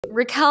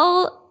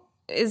Raquel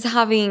is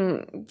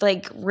having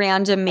like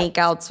random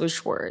makeouts with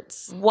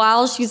Scwhartz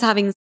while she's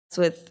having sex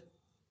with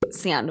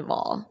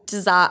Sandoval.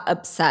 Does that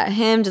upset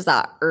him? Does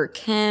that irk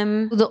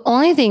him? The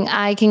only thing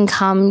I can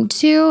come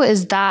to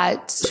is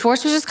that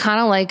Scwhartz was just kind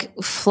of like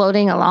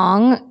floating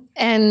along.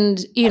 And,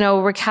 you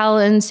know, Raquel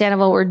and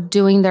Sandoval were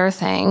doing their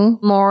thing,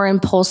 more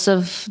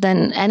impulsive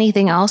than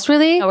anything else,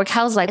 really.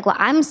 Raquel's like, well,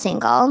 I'm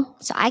single,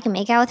 so I can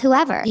make out with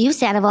whoever. You,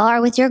 Sandoval,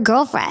 are with your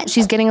girlfriend.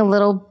 She's getting a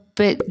little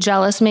bit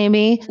jealous,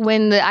 maybe.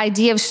 When the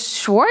idea of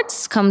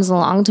Scwhartz comes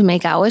along to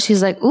make out with,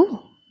 she's like, ooh,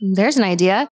 there's an idea.